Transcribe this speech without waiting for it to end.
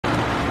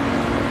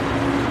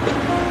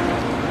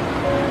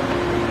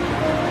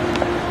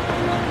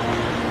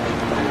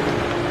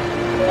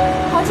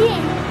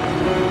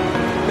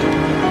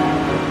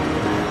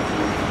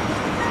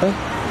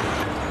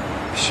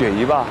雪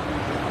姨吧？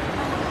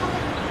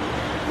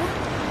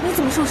你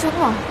怎么受伤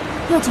了？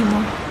要紧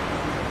吗？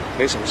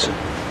没什么事，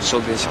受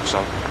了点小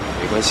伤，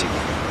没关系。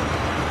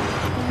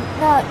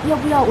那要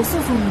不要我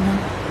送送你呢？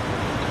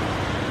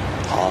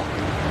好，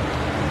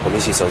我们一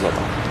起走走吧。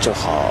正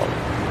好，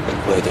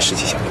我有点事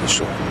情想跟你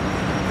说。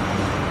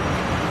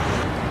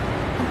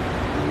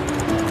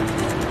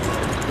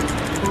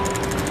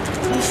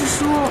你是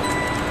说，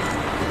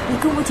你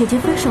跟我姐姐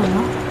分手了？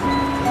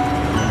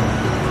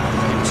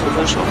也不算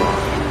分手吧，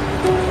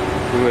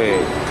因为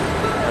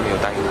她没有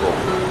答应过我。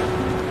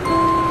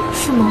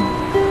是吗？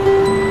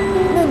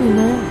那你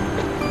们……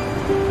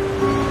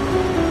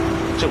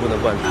这不能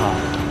怪她，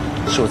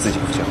是我自己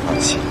不想放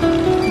弃。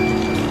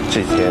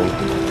这几天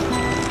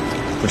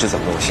不知怎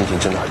么的，我心情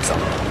真的很糟。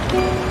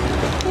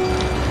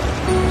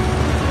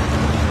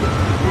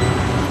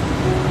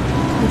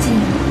何静，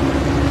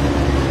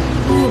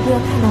你也不要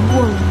太难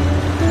过了。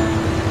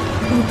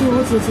你对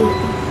我姐姐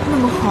那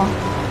么好，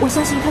我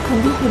相信她肯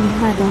定会明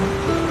白的。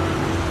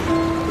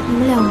你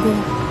们两个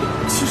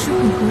其实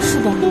很合适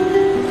的。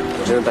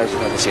我真的担心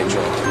她的现状。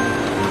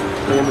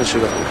她原本是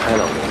个很开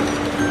朗的人，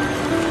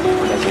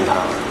我担心她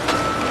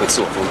会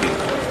自我封闭。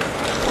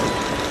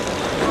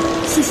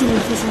谢谢你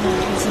提醒我，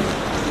何静。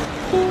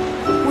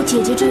我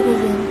姐姐这个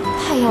人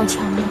太要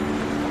强了，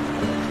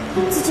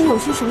自己有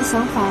些什么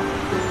想法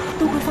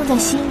都会放在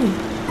心里。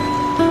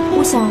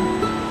我想，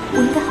我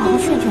应该好好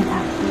劝劝她。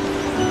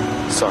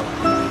算了，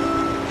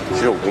其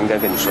实我不应该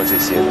跟你说这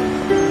些的，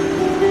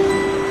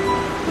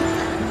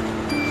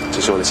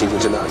只是我的心情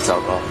真的很糟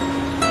糕。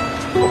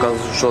我刚才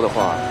说的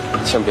话，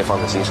千万别放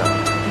在心上。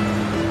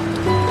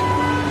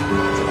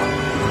走吧。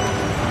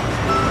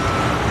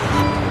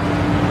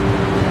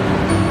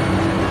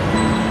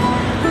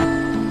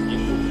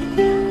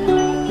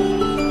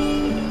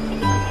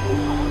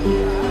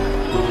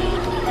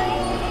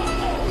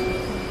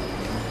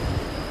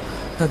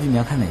到底你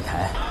要看哪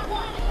台？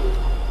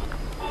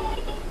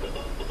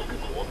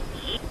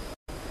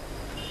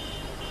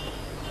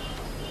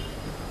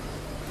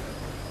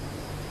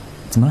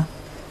怎么了？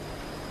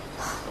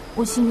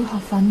我心里好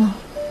烦呐，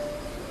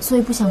所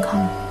以不想看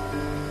了。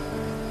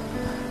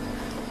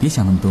别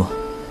想那么多，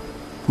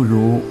不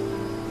如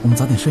我们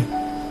早点睡。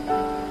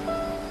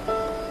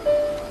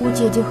我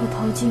姐姐和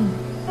陶静，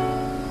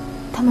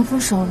他们分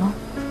手了。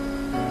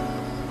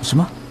什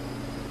么？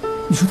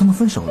你说他们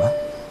分手了？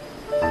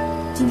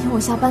今天我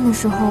下班的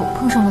时候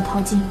碰上了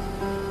陶静，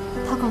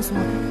她告诉我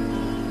的。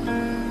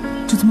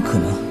这怎么可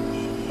能？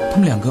他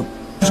们两个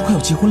不是快要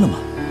结婚了吗？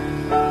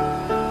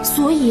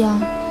所以啊，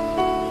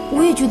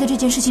我也觉得这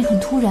件事情很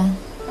突然，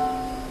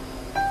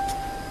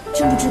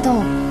真不知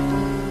道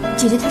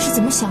姐姐她是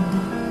怎么想的。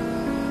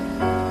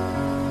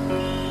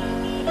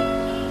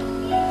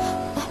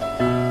哎，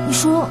你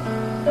说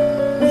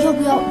我要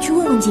不要去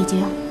问问姐姐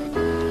啊？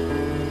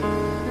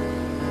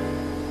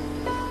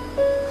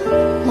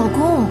老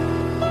公，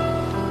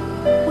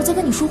我在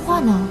跟你说话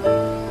呢。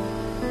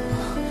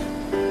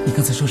你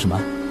刚才说什么？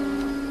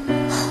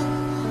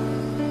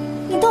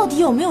你到底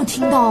有没有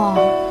听到啊？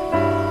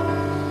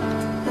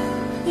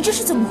你这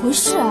是怎么回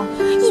事啊？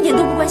一点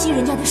都不关心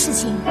人家的事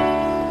情。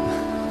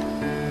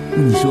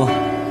你说，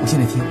我现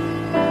在听。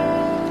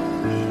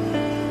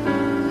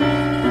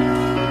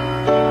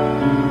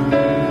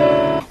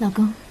老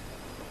公，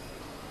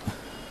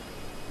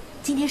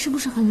今天是不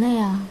是很累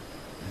啊？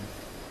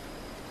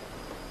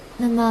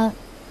那么，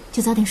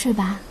就早点睡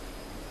吧。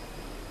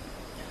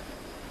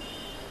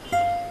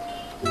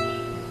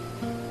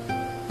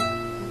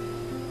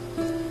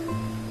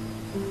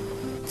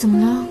怎么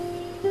了？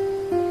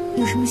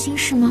有什么心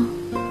事吗？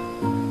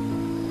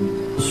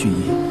雪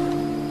姨，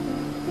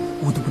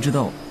我都不知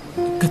道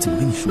该怎么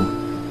跟你说。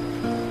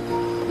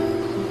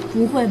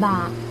不会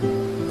吧？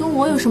跟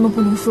我有什么不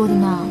能说的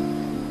呢？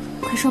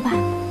快说吧。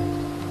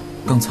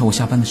刚才我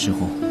下班的时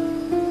候，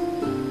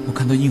我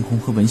看到应红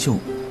和文秀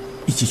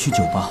一起去酒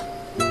吧。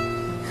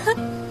哼，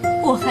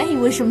我还以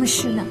为什么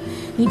事呢。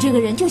你这个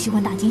人就喜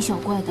欢大惊小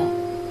怪的。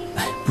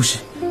哎，不是，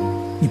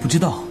你不知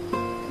道，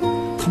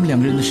他们两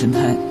个人的神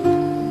态，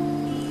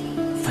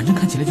反正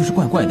看起来就是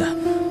怪怪的，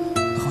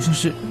好像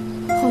是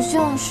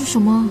什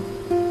么？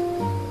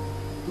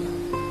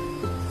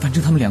反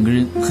正他们两个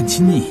人很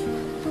亲密，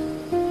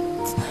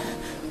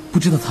不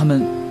知道他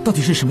们到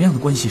底是什么样的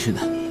关系似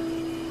的。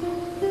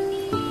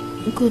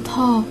葛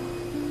涛，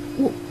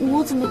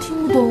我怎么听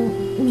不懂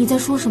你在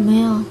说什么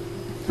呀？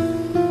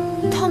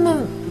他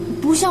们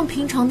不像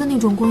平常的那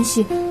种关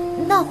系，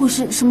那会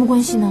是什么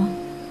关系呢？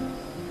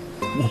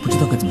我不知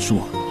道该怎么说。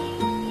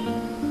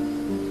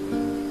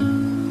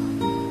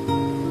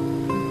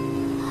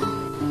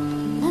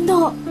难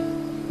道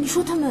你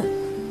说他们……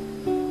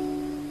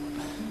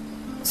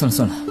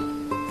算了，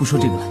不说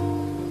这个了，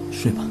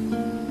睡吧。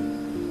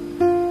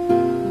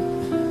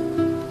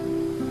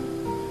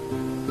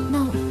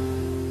那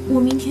我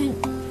明天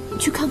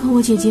去看看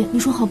我姐姐，你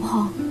说好不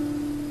好？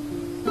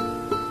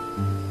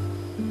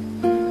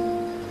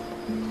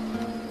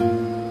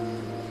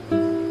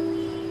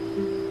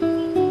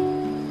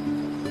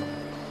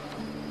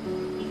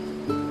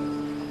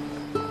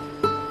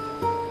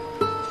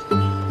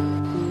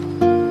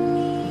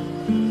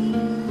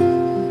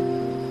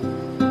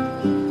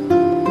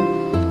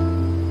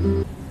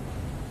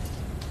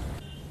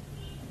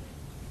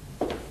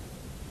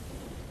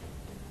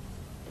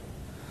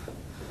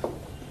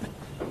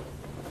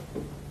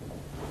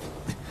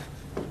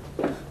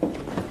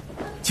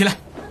起来。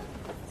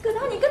葛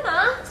涛，你干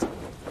嘛？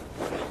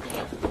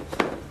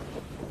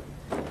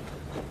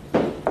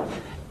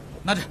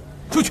拿着，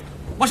出去，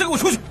马上给我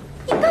出去！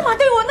你干嘛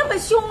对我那么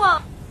凶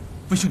啊？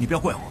文秀，你不要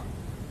怪我，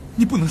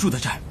你不能住在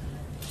这儿，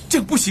这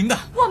样不行的。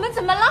我们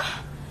怎么了？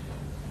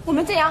我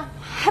们这样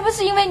还不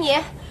是因为你？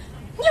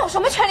你有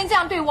什么权利这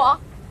样对我？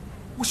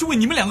我是为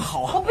你们两个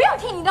好啊！我不要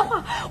听你的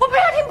话，我不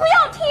要听，不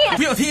要听！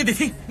不要听也得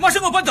听，马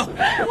上给我搬走！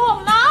我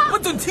吗？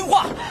搬走，你听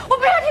话！我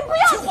不要听，不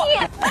要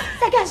听！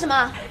在干什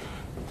么？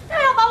他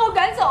要把我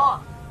赶走！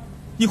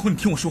一会儿你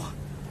听我说，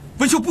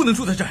文秀不能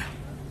住在这儿，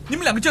你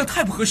们两个这样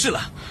太不合适了。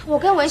我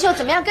跟文秀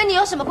怎么样，跟你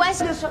有什么关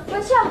系？文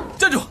秀，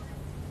站住！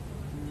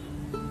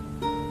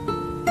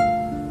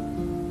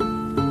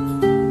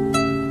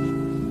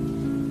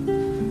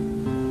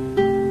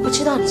我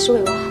知道你是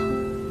为我好，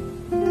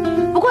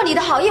不过你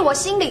的好意我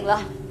心领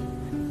了。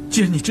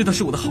既然你知道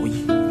是我的好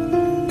意，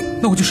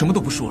那我就什么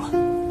都不说了。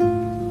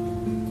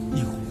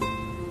映红，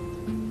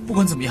不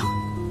管怎么样，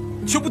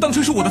全部当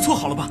成是我的错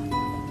好了吧？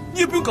你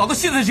也不用搞到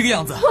现在这个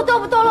样子。我堕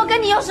不堕落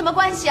跟你有什么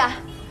关系啊？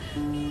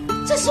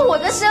这是我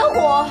的生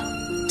活。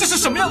这是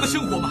什么样的生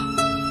活吗？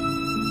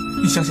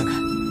你想想看，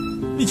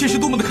你以前是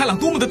多么的开朗，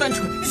多么的单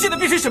纯，你现在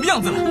变成什么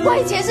样子了？我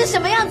以前是什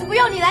么样子，不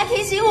用你来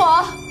提醒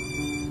我。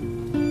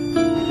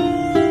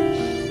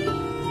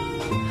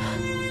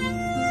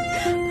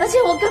而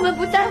且我根本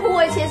不在乎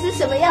我以前是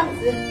什么样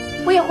子，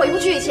我也回不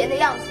去以前的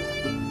样子。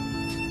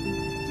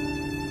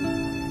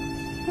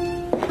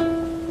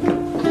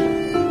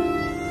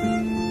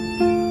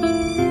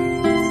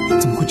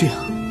怎么会这样？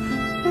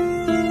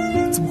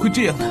怎么会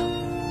这样呢？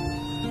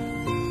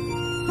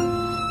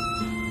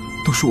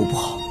都是我不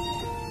好，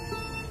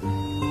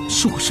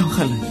是我伤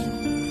害了你，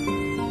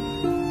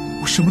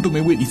我什么都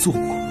没为你做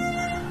过。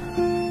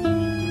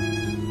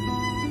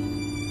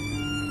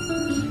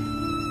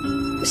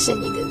不是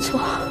你的错，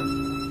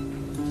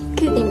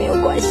跟你没有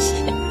关系。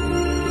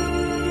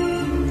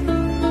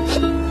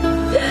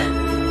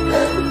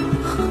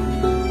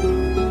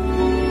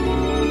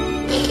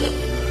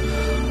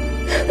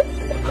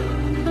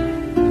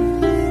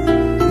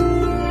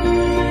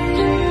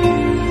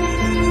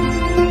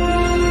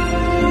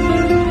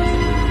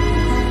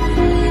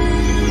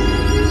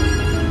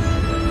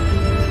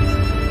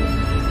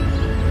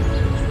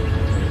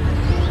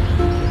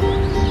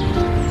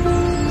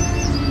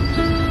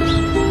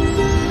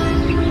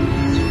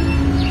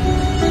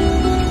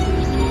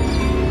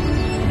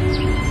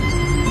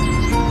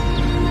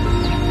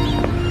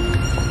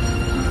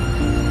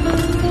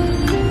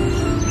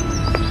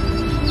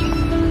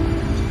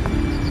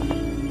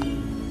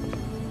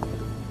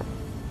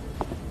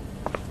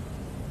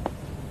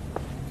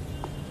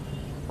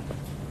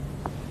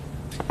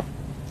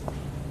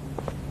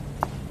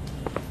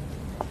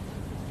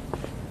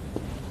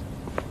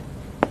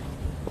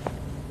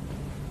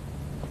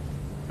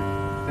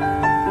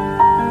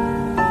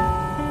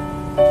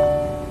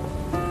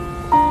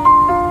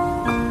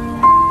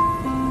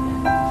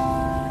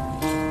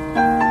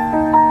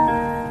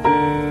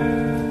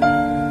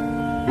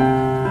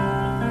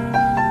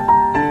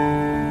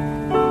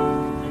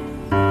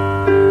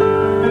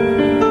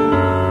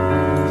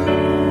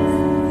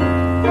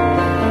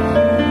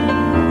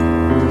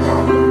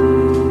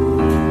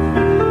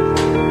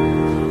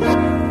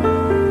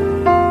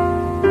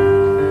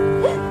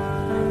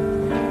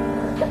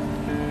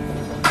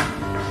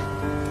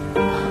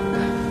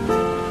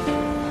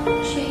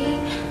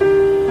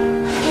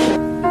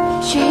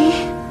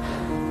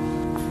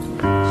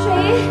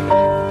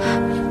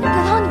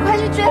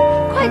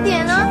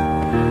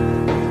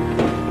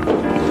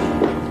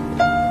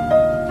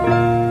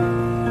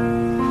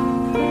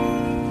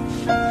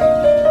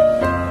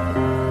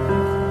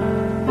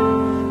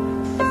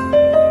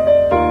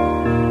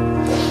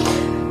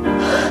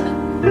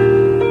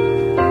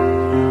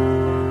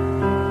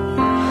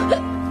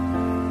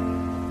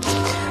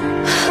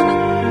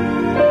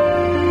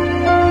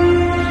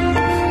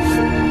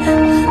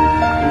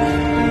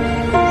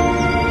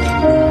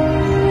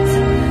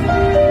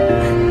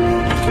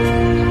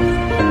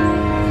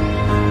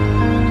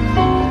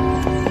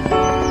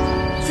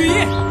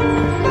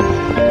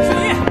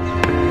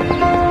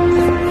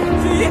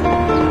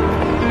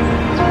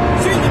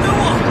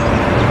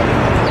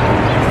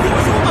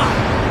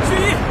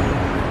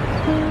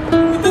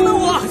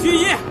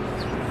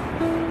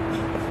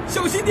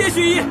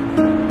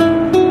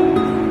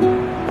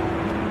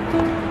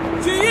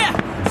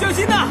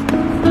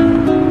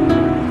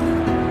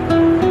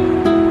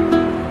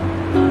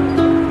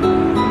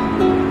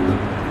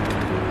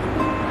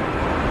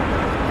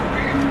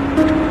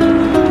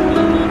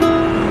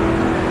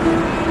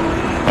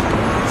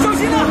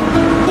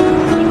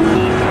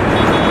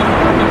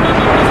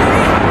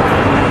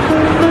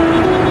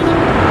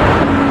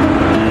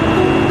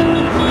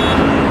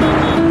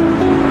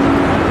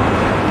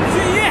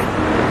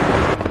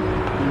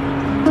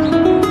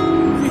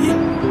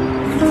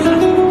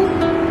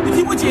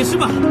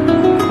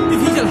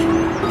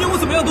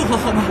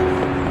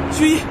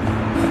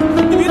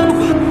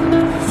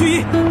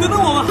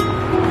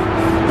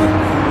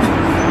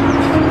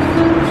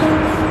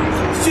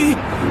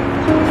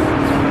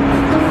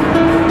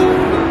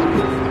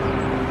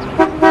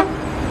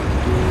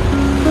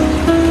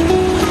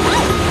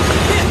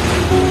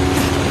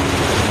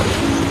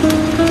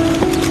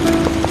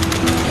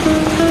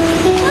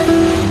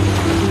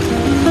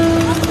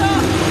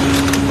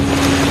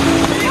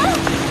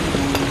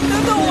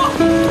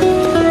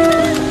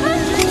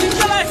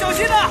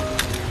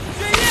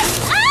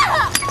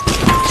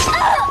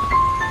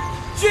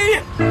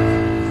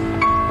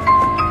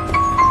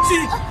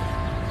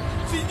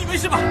你没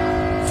事吧？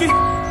雪姨，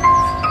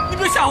你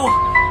不要吓我！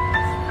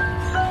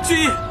雪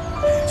姨，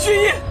雪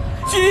姨，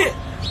雪姨。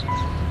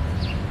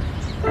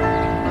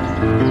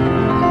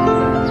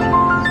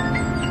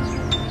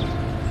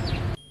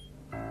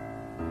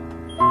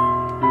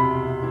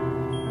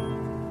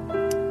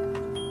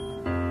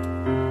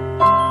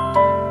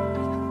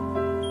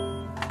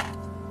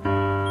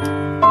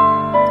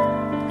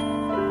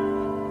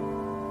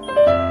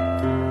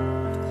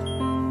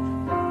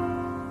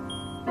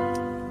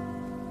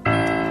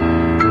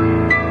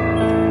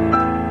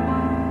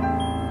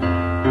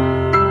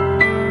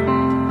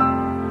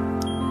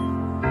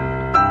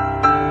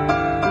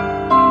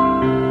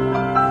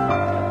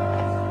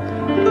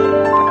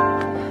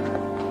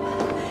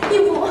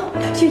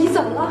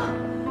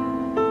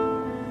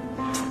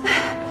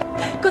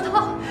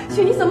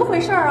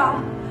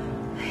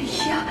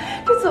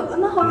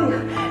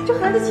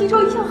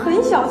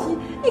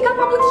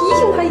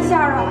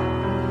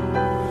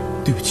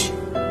对不起，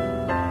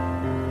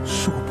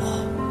是我不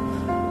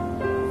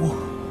好，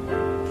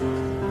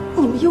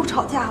你们又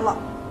吵架了？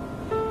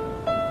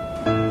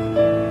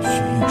雪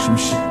姨有什么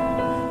事？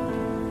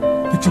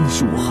那真的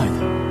是我害的。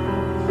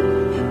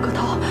葛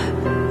涛，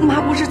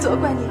妈不是责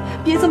怪你，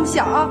别这么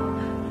想啊，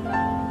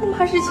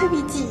妈是心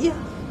里急呀。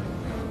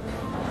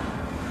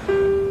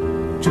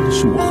真的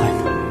是我害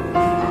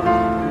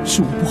的，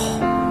是我不好，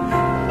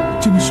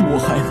真的是我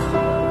害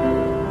的。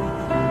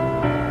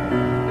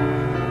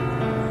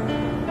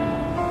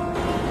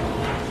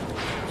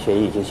雪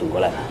姨已经醒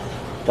过来了，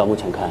照目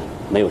前看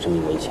没有生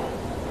命危险，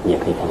你也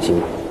可以放心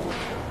了。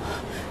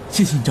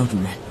谢谢你，赵主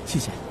任，谢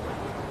谢。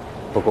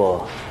不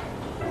过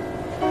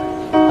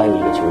还有一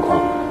个情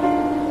况，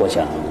我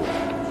想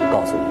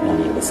告诉你，让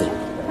你有个思想。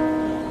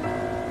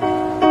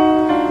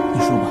你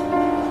说吧。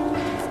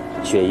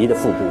雪姨的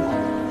腹部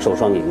受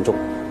伤严重，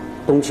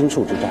冬青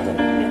树枝扎在里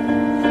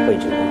面，位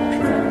置刚好是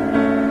在。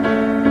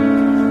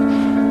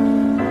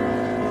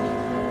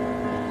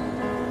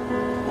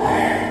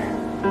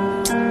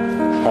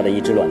他的一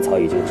只卵巢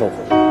已经受毁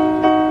了，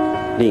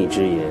另一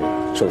只也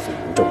受损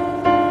严重，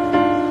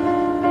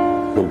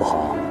弄不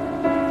好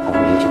还会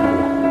引起感染。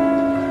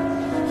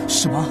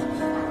什么？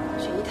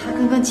雪姨她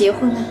刚刚结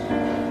婚了，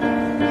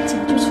怎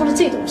么就出了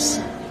这种事？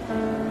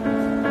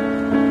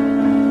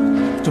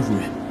赵主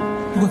任，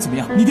不管怎么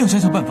样，你一定要想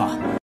想办法。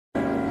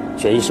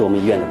雪姨是我们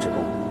医院的职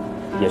工，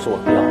也是我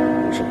很要好的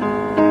同事，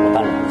我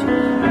当然不介意。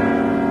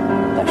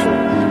但是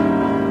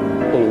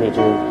对于那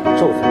只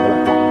受损的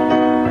卵巢，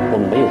我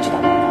们没有其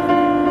他办法。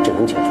只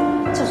能切除。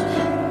赵主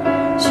任，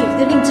雪姨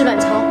的另一只卵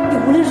巢，你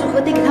无论如何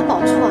得给她保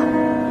住啊！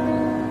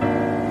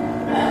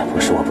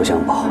不是我不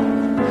想保，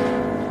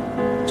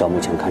照目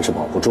前看是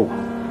保不住啊。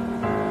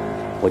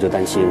我就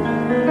担心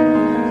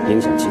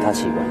影响其他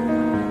器官，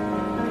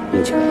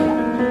引起感染。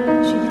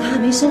雪姨她还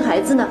没生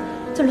孩子呢，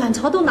这卵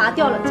巢都拿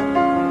掉了，这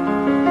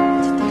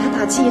对她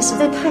打击也实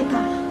在太大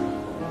了。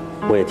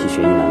我也替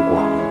雪姨难过，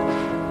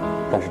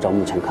但是照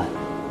目前看，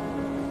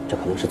这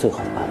可能是最好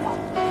的办法。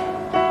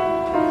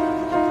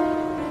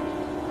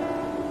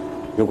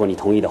如果你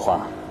同意的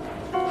话，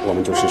我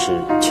们就实施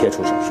切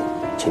除手术，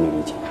请你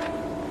理解。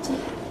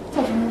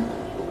赵主任，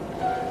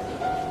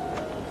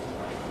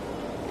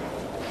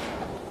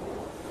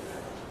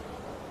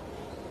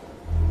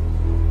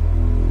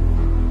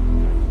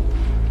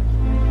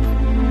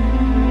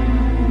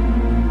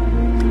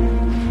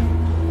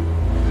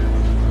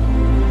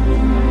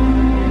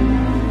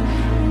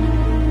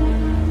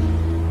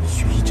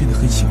雪姨真的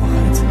很喜欢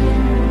孩子，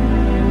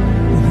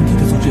我能替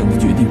她做这样的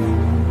决定吗？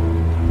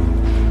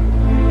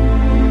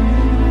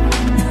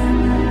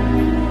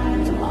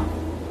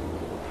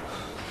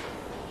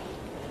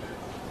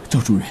赵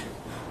主任，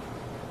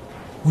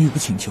我有个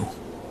请求。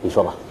你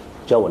说吧，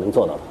只要我能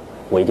做到的，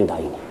我一定答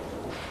应你。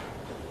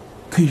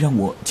可以让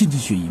我见见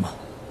雪姨吗？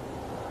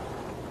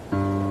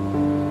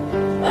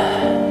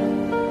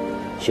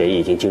雪姨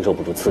已经经受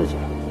不住刺激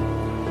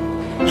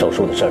了，手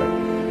术的事儿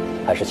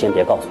还是先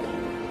别告诉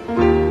她。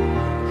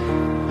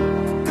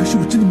可是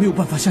我真的没有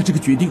办法下这个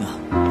决定啊！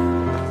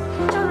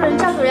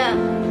赵主任，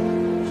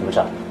什么事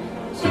儿？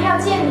雪姨要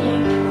见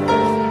你。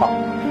好，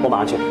我马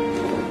上去。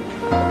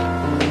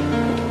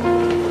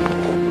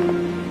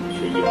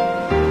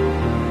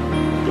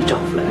丈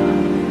夫来了，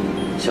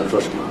想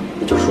说什么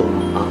你就说吧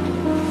啊！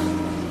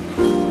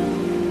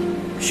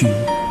雪姨，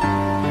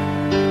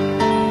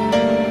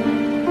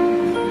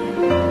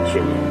雪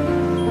姨，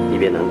你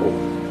别难过，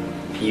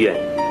医院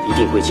一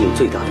定会尽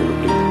最大的努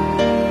力的。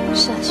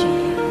是啊，雪姨，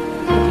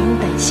你不用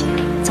担心，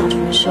赵主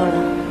任说了，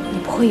你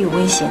不会有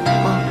危险的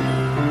啊。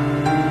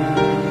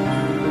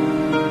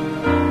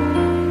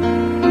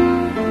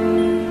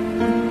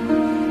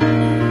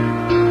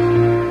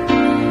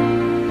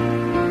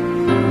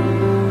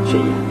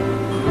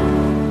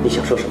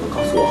想说什么？告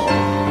诉我好吗？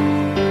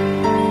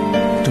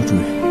赵主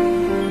任，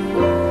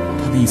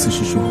他的意思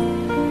是说，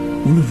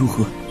无论如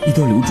何，你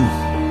都要留住。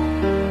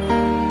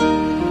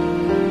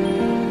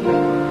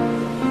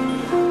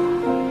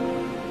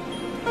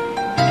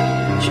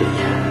雪姨，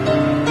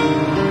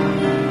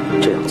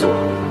这样做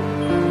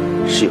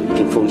是有一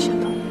定风险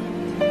的，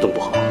弄不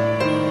好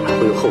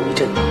后遗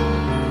症呢？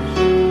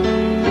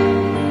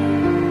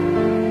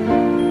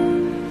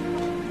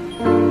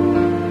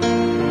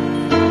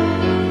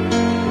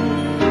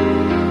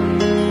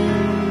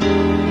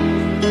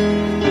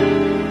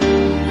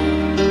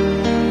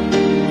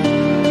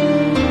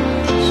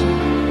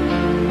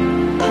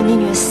他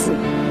宁愿死。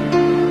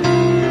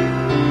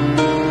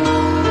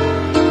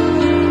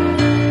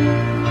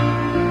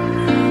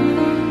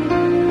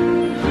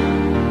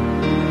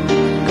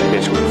改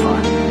变惩处方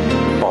案，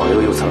保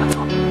留右侧卵巢。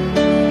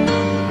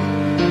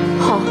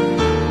好。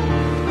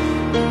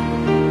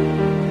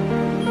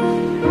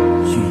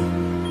徐姨，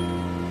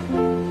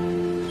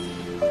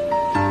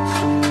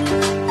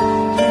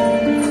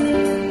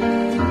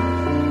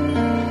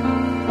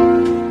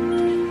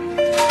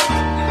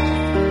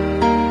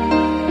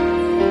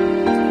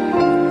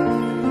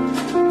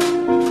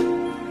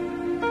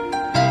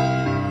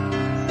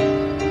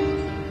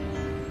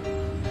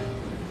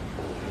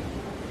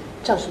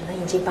赵主任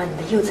已经把你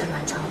的右侧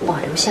卵巢保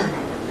留下来了，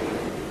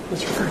你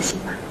就放心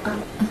吧啊！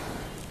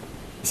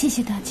谢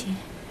谢大姐，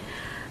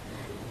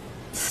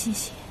谢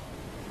谢。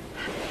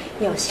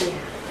要谢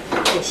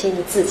也谢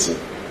你自己，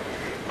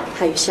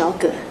还有小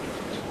葛，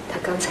他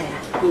刚才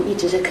也一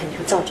直在恳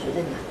求赵主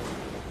任呢。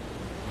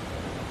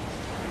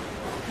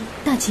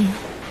大姐，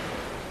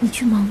你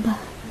去忙吧，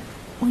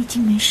我已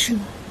经没事了。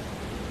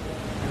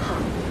好，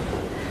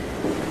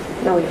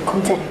那我有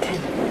空再来看你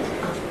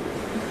啊。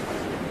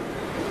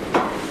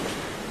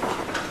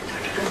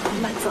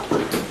慢走。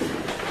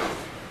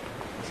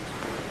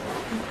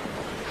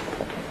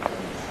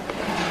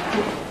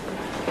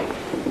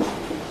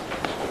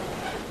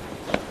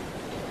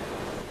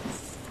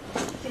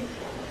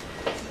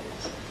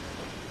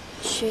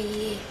雪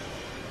姨，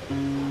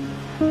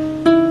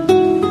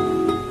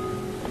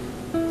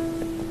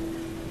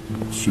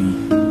徐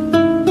姨，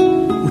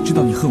我知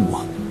道你恨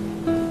我，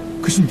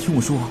可是你听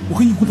我说，我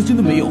和映红的真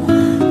的没有。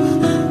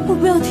我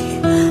不要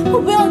听，我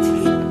不要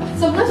听。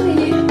怎么了，雪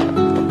姨？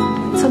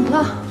怎么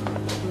了？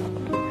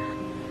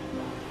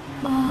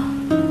妈，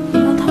你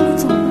让他们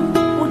走吧，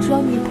我只要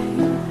你陪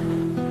我。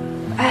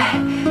哎，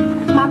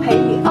妈陪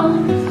你啊，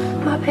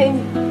妈陪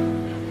你，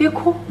别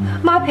哭，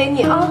妈陪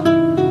你啊。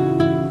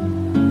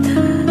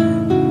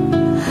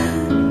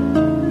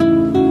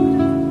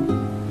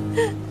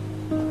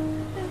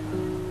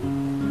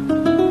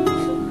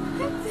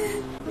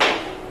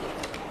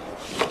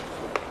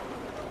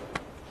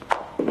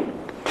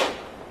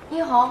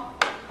你好，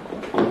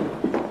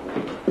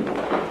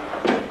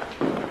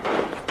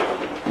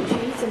雪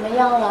姨怎么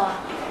样了？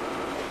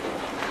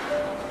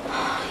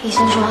医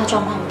生说他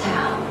状况不太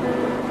好，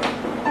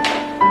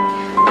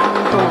刚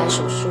刚动完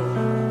手术，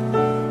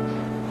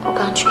我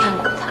刚去看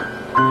过他。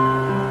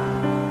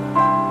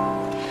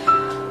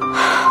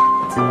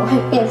怎么会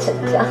变成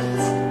这样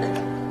子？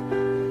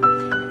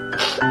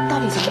到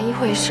底怎么一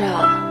回事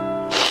啊？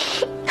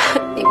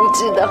你不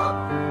知道，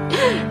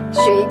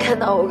雪姨看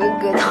到我跟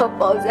葛涛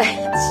抱在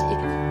一起。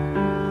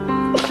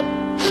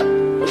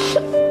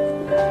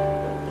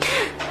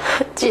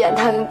既然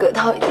他跟葛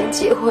涛已经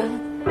结婚，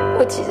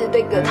我其实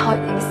对葛涛已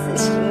经死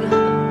心了，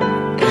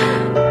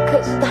可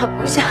是他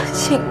不相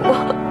信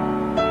我。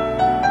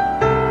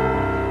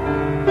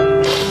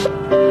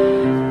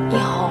以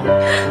后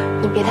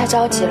你别太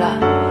着急了，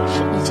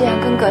你既然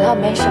跟葛涛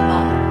没什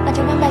么，那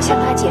就慢慢向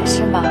他解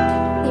释嘛。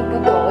你不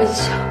懂为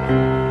什么，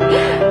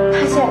他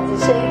现在只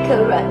剩一颗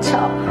卵巢，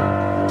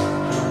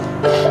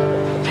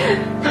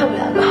他们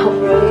两个好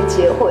不容易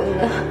结婚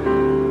了，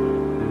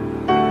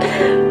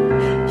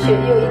雪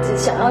又一直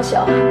想要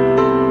小孩，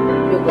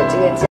如果这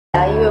个家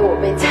因为我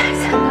被拆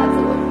散，那怎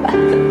么办？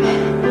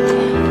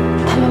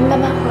他们慢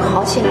慢会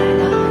好起来的，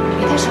你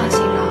别太伤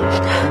心了。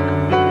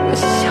我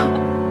想，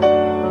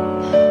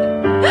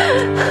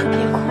别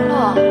哭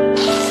了，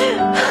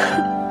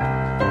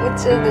我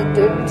真的对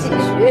不起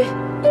雪。